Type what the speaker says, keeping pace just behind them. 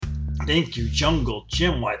Thank you, Jungle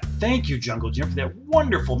Jim. Why, thank you, Jungle Jim, for that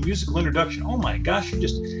wonderful musical introduction. Oh my gosh, you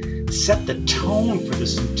just set the tone for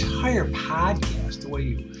this entire podcast. The way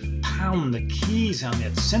you pound the keys on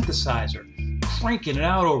that synthesizer, cranking it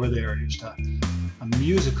out over there. You're just a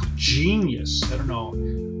musical genius. I don't know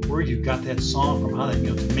where you got that song from. How that,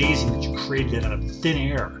 it's amazing that you created it out of thin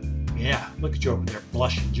air. Yeah, look at you over there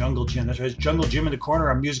blushing, Jungle Jim. That's right, it's Jungle Jim in the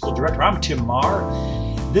corner. I'm musical director. I'm Tim Marr.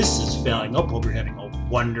 This is Failing Up. Hope you're having a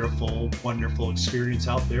wonderful, wonderful experience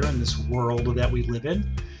out there in this world that we live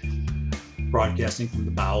in. Broadcasting from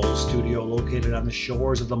the Bowell Studio, located on the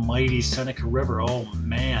shores of the mighty Seneca River. Oh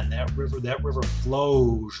man, that river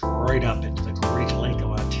flows right up into the Great Lake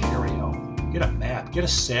of Ontario. Get a map, get a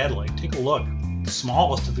satellite, take a look. The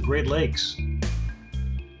smallest of the Great Lakes.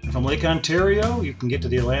 From Lake Ontario, you can get to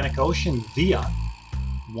the Atlantic Ocean via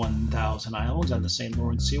 1,000 islands on the St.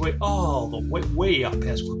 Lawrence Seaway, all the way up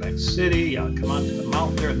past Quebec City. Come on to the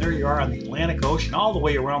mountain there, and there you are on the Atlantic Ocean, all the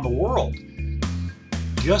way around the world.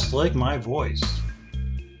 Just like my voice.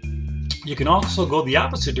 You can also go the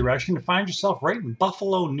opposite direction and find yourself right in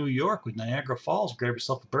Buffalo, New York with Niagara Falls. Grab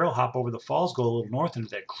yourself a barrel, hop over the falls, go a little north into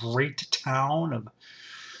that great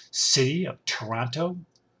city of Toronto.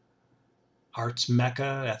 Arts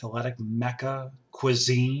Mecca, athletic Mecca,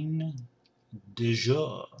 cuisine de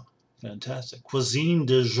jour. Fantastic. Cuisine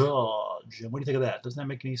de jour. Jim, what do you think of that? Doesn't that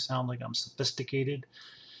make me sound like I'm sophisticated?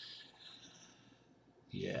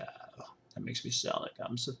 Yeah, that makes me sound like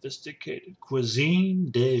I'm sophisticated.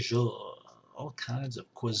 Cuisine de jour. All kinds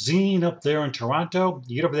of cuisine up there in Toronto.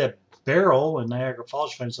 You get over that barrel in Niagara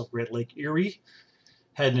Falls, you find yourself Great Lake Erie.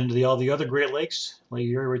 Heading into all the other Great Lakes. Lake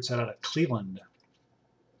Erie right side out of Cleveland.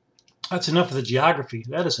 That's enough of the geography.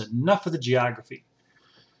 That is enough of the geography.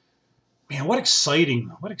 Man, what exciting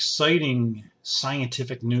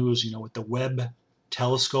scientific news, with the Webb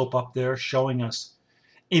telescope up there showing us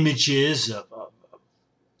images of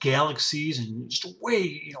galaxies and just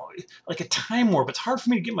way, like a time warp. It's hard for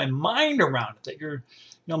me to get my mind around it, that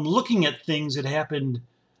I'm looking at things that happened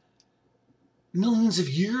millions of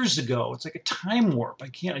years ago. It's like a time warp. I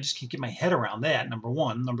just can't get my head around that, number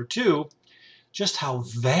one. Number two, just how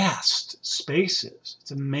vast space is.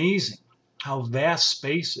 It's amazing how vast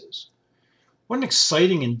space is. What an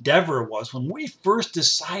exciting endeavor it was when we first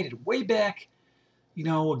decided way back,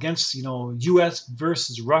 against, U.S.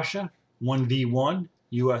 versus Russia, 1v1,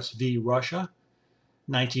 U.S. v. Russia,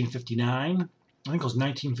 1959. I think it was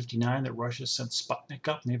 1959 that Russia sent Sputnik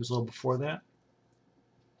up. Maybe it was a little before that.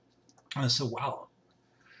 And I said, wow.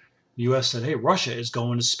 The U.S. said, hey, Russia is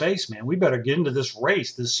going to space, man. We better get into this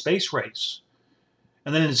race, this space race.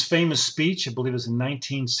 And then in his famous speech, I believe it was in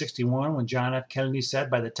 1961, when John F. Kennedy said,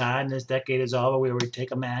 by the time this decade is over, we will take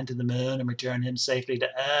a man to the moon and return him safely to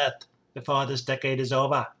Earth before this decade is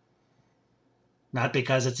over. Not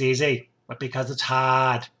because it's easy, but because it's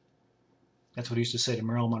hard. That's what he used to say to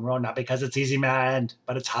Marilyn Monroe. Not because it's easy, Maryland,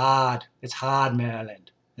 but it's hard. It's hard, Maryland.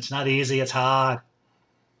 It's not easy, it's hard.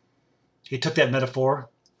 He took that metaphor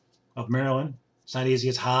of Maryland. It's not easy,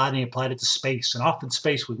 it's hard, and he applied it to space. And off in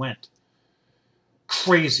space we went.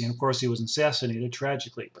 Crazy. And of course, he was assassinated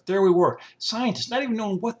tragically. But there we were. Scientists not even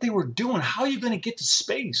knowing what they were doing. How are you going to get to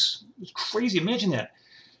space? It was crazy. Imagine that.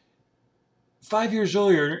 5 years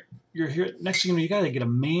earlier, you're here. Next thing you know, you got to get a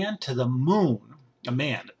man to the moon. A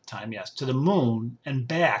man at the time, yes. To the moon and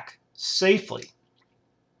back safely.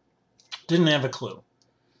 Didn't have a clue.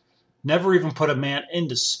 Never even put a man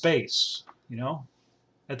into space,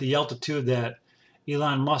 at the altitude that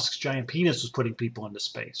Elon Musk's giant penis was putting people into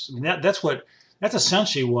space. I mean, that's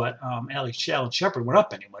essentially what Alan Shepard went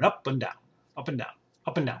up in. He went up and down, up and down,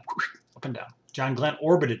 up and down, up and down. John Glenn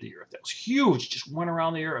orbited the Earth. That was huge, just went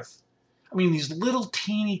around the Earth. I mean, these little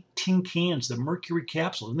teeny tin cans, the Mercury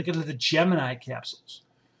capsules, and look at the Gemini capsules.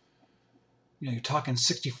 You're talking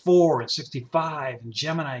 64 and 65 and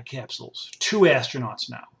Gemini capsules. 2 astronauts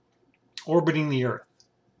now orbiting the Earth.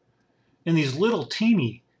 In these little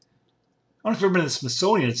teeny, I don't know if you've ever been to the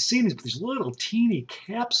Smithsonian and seen these, but these little teeny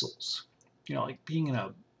capsules. Like being in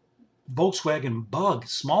a Volkswagen Bug,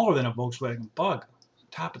 smaller than a Volkswagen Bug, on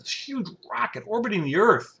top of this huge rocket orbiting the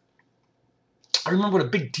Earth. I remember what a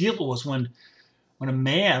big deal it was when a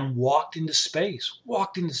man walked into space. Oh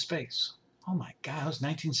my God, it was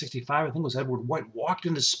 1965. I think it was Edward White walked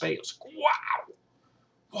into space. It was like, wow,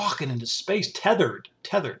 walking into space, tethered.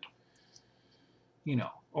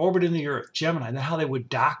 Orbiting the Earth, Gemini. That's how they would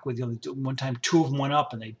dock with one time 2 of them went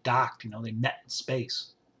up and they docked. They met in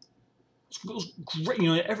space. It was great.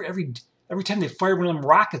 Every time they fired one of them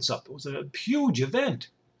rockets up, it was a huge event.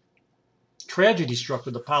 Tragedy struck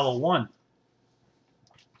with Apollo 1.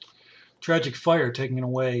 Tragic fire taking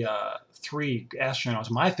away three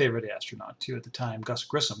astronauts. My favorite astronaut, too, at the time, Gus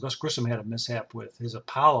Grissom. Gus Grissom had a mishap with his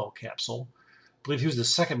Apollo capsule. I believe he was the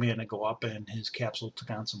second man to go up, and his capsule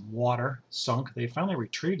took on some water, sunk. They finally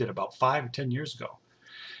retrieved it about 5 or 10 years ago.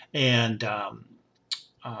 And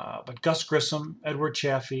but Gus Grissom, Edward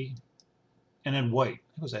Chaffee, and Ed White.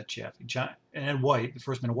 It was Ed Chaffee. And Ed White, the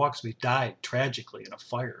first man to walk, so he died tragically in a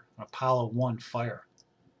fire, an Apollo 1 fire.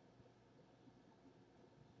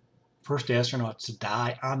 First astronauts to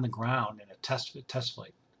die on the ground in a test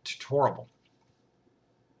flight. It's horrible.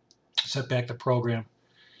 Set back the program.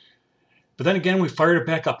 But then again, we fired it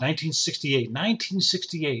back up. 1968.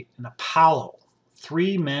 1968, an Apollo.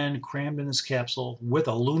 3 men crammed in this capsule with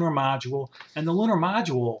a lunar module. And the lunar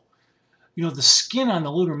module, you know, the skin on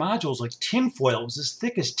the lunar module was like tinfoil. It was as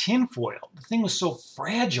thick as tinfoil. The thing was so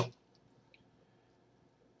fragile.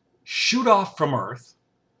 Shoot off from Earth.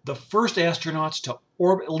 The first astronauts to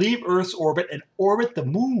leave Earth's orbit and orbit the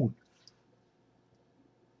moon.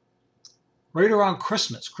 Right around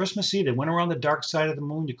Christmas Eve, they went around the dark side of the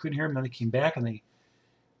moon. You couldn't hear them. Then they came back and they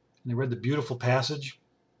read the beautiful passage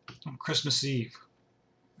on Christmas Eve.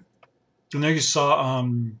 And there you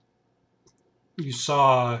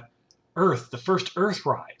saw Earth, the first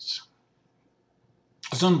Earthrise.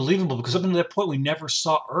 It's unbelievable because up until that point we never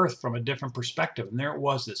saw Earth from a different perspective. And there it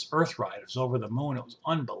was, this Earthrise. It was over the moon. It was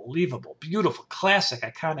unbelievable, beautiful, classic,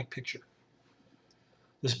 iconic picture.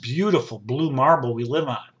 This beautiful blue marble we live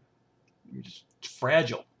on. It's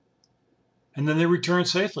fragile. And then they returned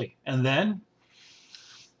safely. And then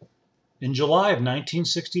in July of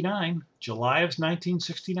 1969,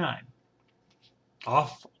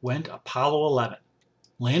 off went Apollo 11.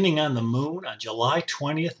 Landing on the moon on July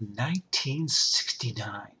 20th,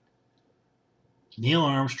 1969. Neil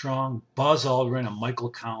Armstrong, Buzz Aldrin, and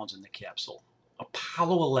Michael Collins in the capsule.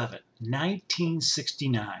 Apollo 11,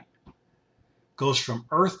 1969. Goes from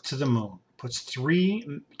Earth to the moon. Puts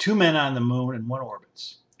 2 men on the moon in 1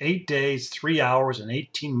 orbit. 8 days, 3 hours, and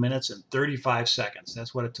 18 minutes, and 35 seconds.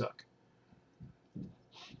 That's what it took.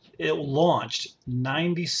 It launched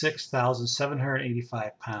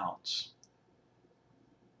 96,785 pounds.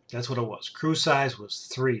 That's what it was. Crew size was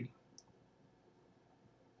 3.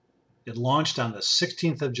 It launched on the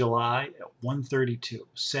 16th of July at 1:32.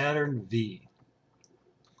 Saturn V.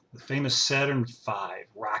 The famous Saturn V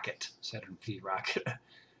rocket. Saturn V rocket.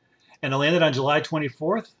 And it landed on July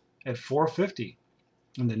 24th at 4:50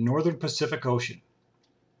 in the northern Pacific Ocean.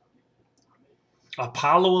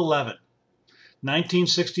 Apollo 11,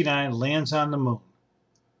 1969, lands on the moon.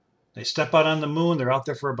 They step out on the moon. They're out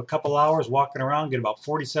there for a couple hours, walking around, get about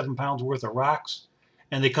 47 pounds worth of rocks,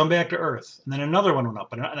 and they come back to Earth. And then another one went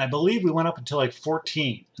up, and I believe we went up until like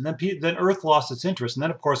 14. And then Earth lost its interest. And then,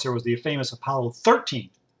 of course, there was the famous Apollo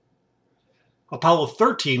 13. Apollo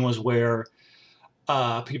 13 was where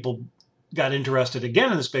people got interested again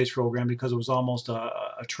in the space program because it was almost a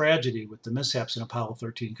tragedy with the mishaps in Apollo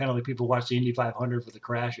 13. Kind of like people watch the Indy 500 for the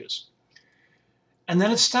crashes. And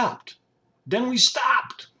then it stopped. Then we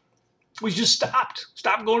stopped. We just stopped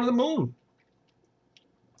going to the moon.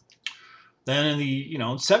 Then in the,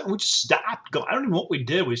 we just stopped going. I don't even know what we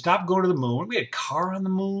did. We stopped going to the moon. We had a car on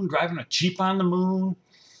the moon, driving a Jeep on the moon.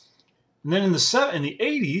 And then in the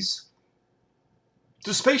 80s,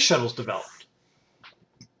 the space shuttles developed.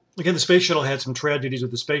 Again, the space shuttle had some tragedies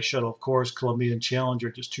with the space shuttle, of course, Columbia and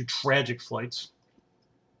Challenger, just 2 tragic flights.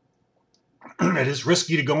 It is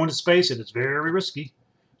risky to go into space. It is very risky.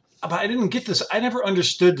 But I didn't get this. I never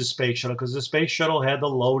understood the space shuttle because the space shuttle had the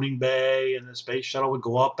loading bay and the space shuttle would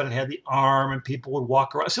go up and it had the arm and people would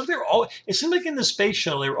walk around. So it seemed like in the space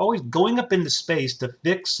shuttle, they were always going up into space to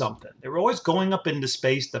fix something. They were always going up into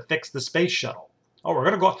space to fix the space shuttle. Oh, we're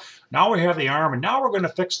going to go. Now we have the arm and now we're going to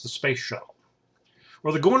fix the space shuttle.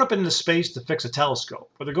 Or they're going up into space to fix a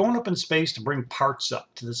telescope. Or they're going up in space to bring parts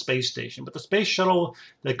up to the space station. But the space shuttle,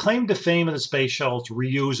 the claim to fame of the space shuttle is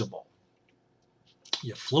reusable.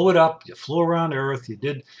 You flew it up, you flew around Earth,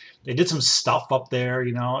 they did some stuff up there,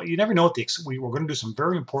 you never know what we were going to do some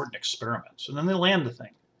very important experiments. And then they land the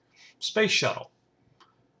thing. Space shuttle.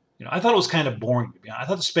 I thought it was kind of boring, to be honest. I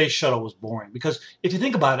thought the space shuttle was boring because if you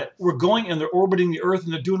think about it, we're going and they're orbiting the Earth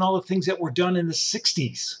and they're doing all the things that were done in the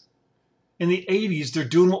 60s. In the 80s, they're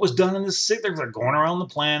doing what was done in the 60s. They're going around the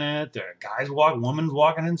planet. There are women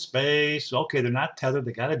walking in space. Okay, they're not tethered.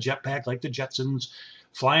 They got a jetpack like the Jetsons,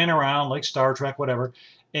 flying around like Star Trek, whatever.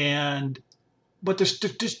 But they're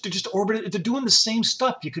just orbiting. They're doing the same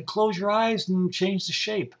stuff. You could close your eyes and change the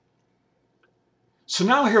shape. So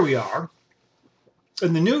now here we are.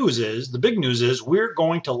 And the big news is we're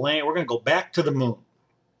going to land. We're going to go back to the moon.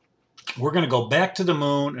 We're going to go back to the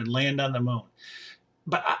moon and land on the moon.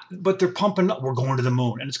 But they're pumping up. We're going to the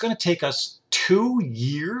moon, and it's going to take us 2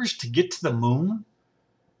 years to get to the moon.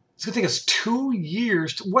 It's going to take us 2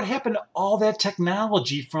 years. What happened to all that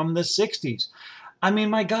technology from the 60s? I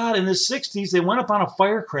mean, my God, in the 60s, they went up on a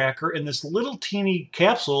firecracker in this little teeny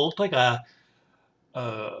capsule, looked like I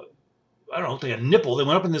don't know, looked like a nipple. They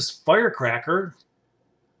went up in this firecracker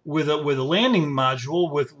with a landing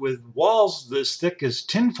module with walls this thick as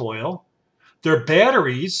tinfoil. Their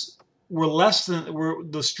batteries were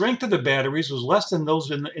the strength of the batteries was less than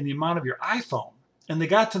those in the amount of your iPhone. And they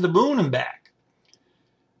got to the moon and back.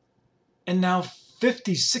 And now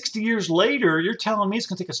 50, 60 years later, you're telling me it's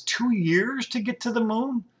going to take us 2 years to get to the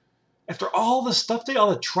moon? After all the stuff,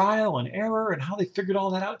 all the trial and error and how they figured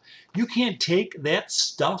all that out, you can't take that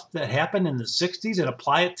stuff that happened in the 60s and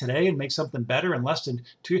apply it today and make something better in less than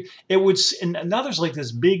 2 years. It would, and now there's like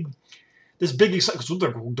this big excitement, because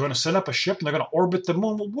they're going to set up a ship and they're going to orbit the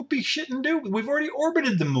moon. Well, whoopee shit and do. We've already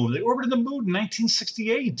orbited the moon. They orbited the moon in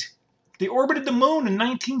 1968. They orbited the moon in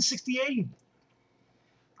 1968.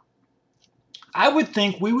 I would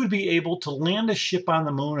think we would be able to land a ship on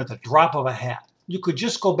the moon at the drop of a hat. You could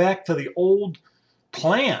just go back to the old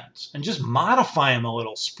plans and just modify them a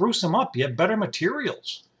little, spruce them up. You have better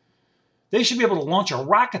materials. They should be able to launch a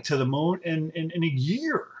rocket to the moon in a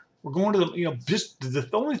year. We're going to the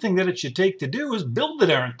only thing that it should take to do is build the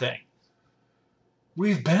darn thing.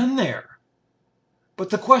 We've been there. But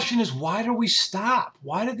the question is, why do we stop?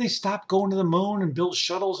 Why did they stop going to the moon and build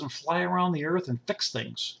shuttles and fly around the earth and fix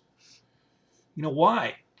things? You know why?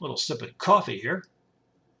 A little sip of coffee here.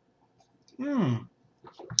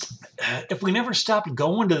 If we never stopped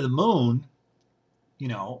going to the moon,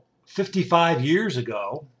 55 years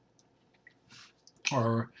ago,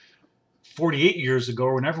 or 48 years ago,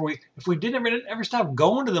 or whenever if we didn't ever stop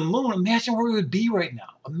going to the moon, imagine where we would be right now.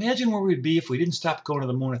 Imagine where we'd be if we didn't stop going to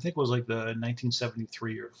the moon. I think it was like the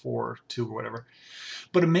 1973 or 4 or 2 or whatever.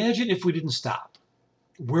 But imagine if we didn't stop,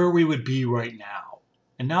 where we would be right now.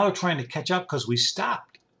 And now they're trying to catch up because we stopped.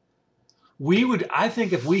 I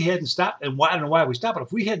think if we hadn't stopped, and I don't know why we stopped, but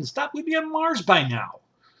if we hadn't stopped, we'd be on Mars by now.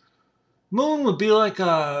 Moon would be like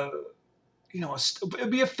it'd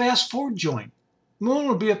be a fast food joint. Moon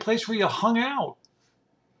would be a place where you hung out.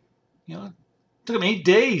 It took them 8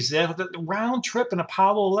 days. The round trip in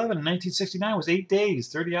Apollo 11 in 1969 was 8 days,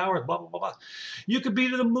 30 hours, blah, blah, blah, blah. You could be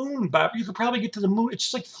to the moon, Bob. You could probably get to the moon. It's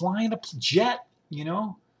just like flying a jet,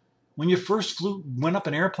 When you first went up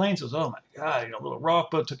in airplanes, it was, oh my God, a little rough,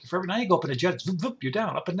 but it took you forever. Now you go up in a jet, you're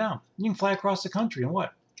down, up and down. You can fly across the country in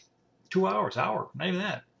what? 2 hours, hour, not even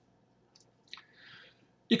that.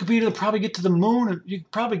 You could probably get to the moon. You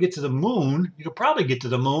could probably get to the moon. You could probably get to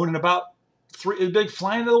the moon in about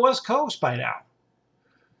flying to the West Coast by now.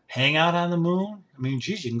 Hang out on the moon. I mean,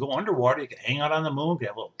 geez, you can go underwater. You can hang out on the moon. You can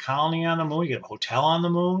have a little colony on the moon. You can have a hotel on the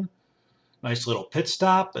moon. Nice little pit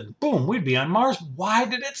stop, and boom, we'd be on Mars. Why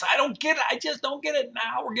did it? I don't get it. I just don't get it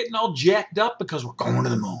now. We're getting all jacked up because we're going to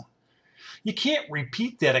the moon. You can't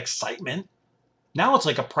repeat that excitement. Now it's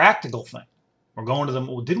like a practical thing. We're going to the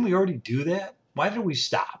moon. Didn't we already do that? Why did we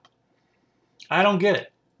stop? I don't get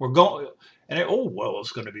it. We're going, and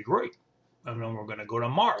it's going to be great. And then we're going to go to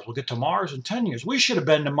Mars. We'll get to Mars in 10 years. We should have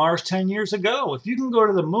been to Mars 10 years ago. If you can go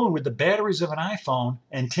to the moon with the batteries of an iPhone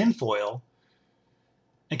and tinfoil,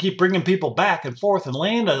 and keep bringing people back and forth and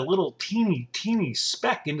land a little teeny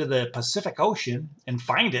speck into the Pacific Ocean and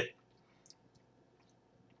find it.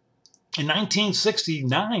 In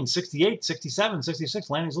 1969, 68, 67, 66,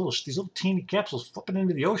 landing these little teeny capsules flipping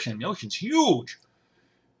into the ocean. The ocean's huge.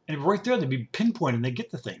 And right there, they'd be pinpointing. They'd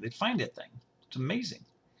get the thing. They'd find that thing. It's amazing.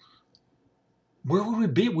 Where would we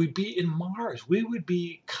be? We'd be in Mars. We would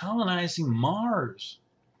be colonizing Mars.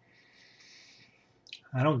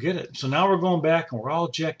 I don't get it. So now we're going back and we're all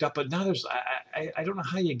jacked up. But now I don't know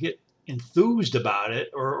how you get enthused about it,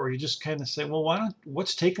 or you just kind of say, well,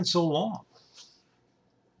 what's taking so long?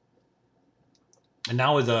 And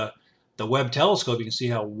now with the Webb telescope, you can see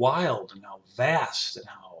how wild and how vast and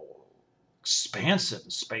how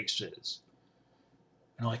expansive space is.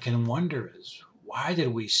 And all I can wonder is, why did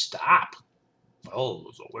we stop? Well, it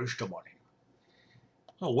was a waste of money.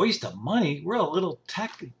 A waste of money? We're a little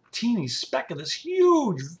teeny speck of this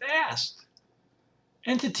huge, vast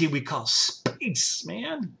entity we call space,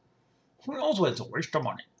 man. Who knows what? It's a waste of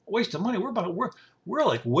money. A waste of money. We're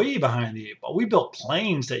like way behind the eight ball. We built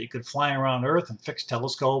planes that you could fly around Earth and fix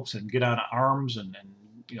telescopes and get on arms and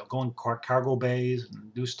go in cargo bays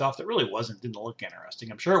and do stuff that really didn't look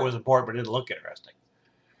interesting. I'm sure it was important, but it didn't look interesting.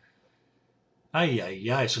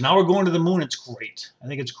 So now we're going to the moon. It's great. I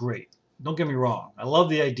think it's great. Don't get me wrong. I love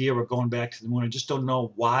the idea we're going back to the moon. I just don't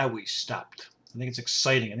know why we stopped. I think it's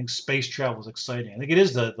exciting. I think space travel is exciting. I think it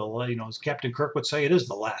is the as Captain Kirk would say, it is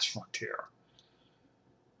the last frontier.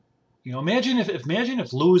 Imagine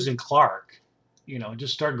if Lewis and Clark,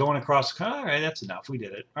 just start going across. All right, that's enough. We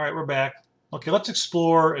did it. All right, we're back. Okay, let's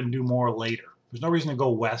explore and do more later. There's no reason to go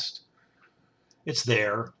west. It's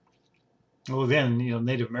there. Well, then,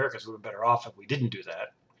 Native Americans would have been better off if we didn't do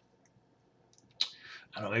that.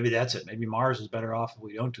 I don't know, maybe that's it. Maybe Mars is better off if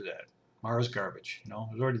we don't do that. Mars garbage,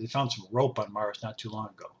 they found some rope on Mars not too long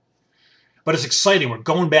ago. But it's exciting. We're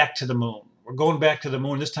going back to the moon. We're going back to the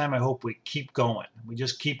moon. This time I hope we keep going. We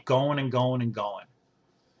just keep going and going and going.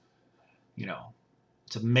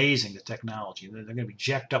 It's amazing, the technology. They're going to be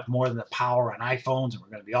jacked up more than the power on iPhones, and we're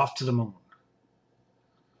going to be off to the moon.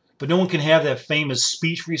 But no one can have that famous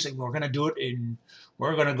speech where you say, we're going to do it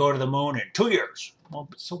we're going to go to the moon in 2 years. Well,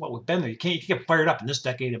 so what? We've been there. You can't get fired up in this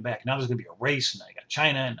decade and back. Now there's going to be a race, and I got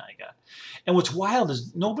China, and what's wild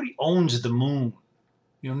is nobody owns the moon.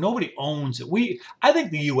 Nobody owns it. I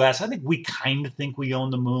think the U.S., we kind of think we own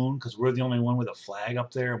the moon because we're the only one with a flag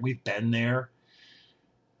up there, and we've been there.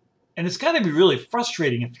 And it's got to be really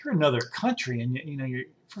frustrating if you're another country and, you're,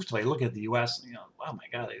 first of all, you look at the U.S., oh my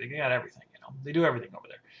God, they got everything, they do everything over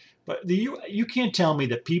there. But you can't tell me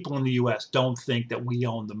that people in the U.S. don't think that we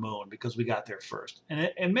own the moon because we got there first.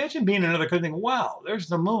 And imagine being another country thinking, wow, there's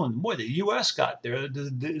the moon. Boy, the U.S. got there.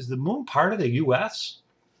 Is the moon part of the U.S.?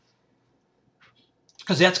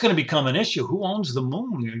 Because that's going to become an issue. Who owns the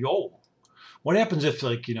moon? What happens if,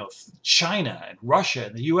 China and Russia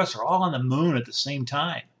and the U.S. are all on the moon at the same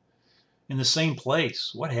time, in the same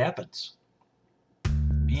place? What happens?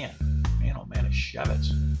 Man, oh man, a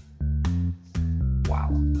Shevitz. Wow.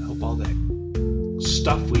 I hope all that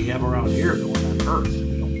stuff we have around here going on Earth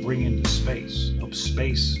we don't bring into space. I hope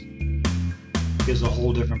space gives a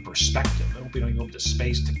whole different perspective. I hope we don't go up to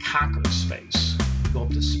space to conquer space. Go up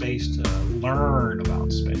to space to learn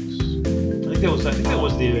about space. I think that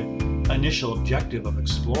was the initial objective of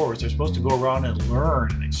explorers. They're supposed to go around and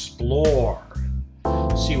learn and explore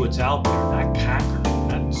and see what's out there, not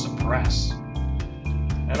conquer, not suppress.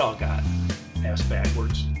 That all got ass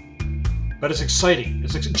backwards. But it's exciting.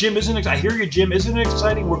 Jim, I hear you, Jim. Isn't it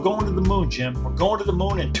exciting? We're going to the moon, Jim. We're going to the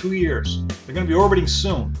moon in 2 years. They're going to be orbiting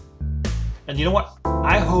soon. And you know what?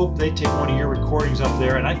 I hope they take one of your recordings up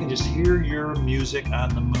there and I can just hear your music on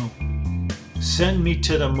the moon. Send me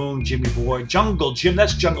to the moon, Jimmy boy. Jungle Jim,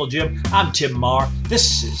 that's Jungle Jim. I'm Tim Marr.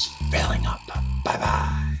 This is Failing Up.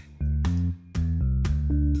 Bye-bye.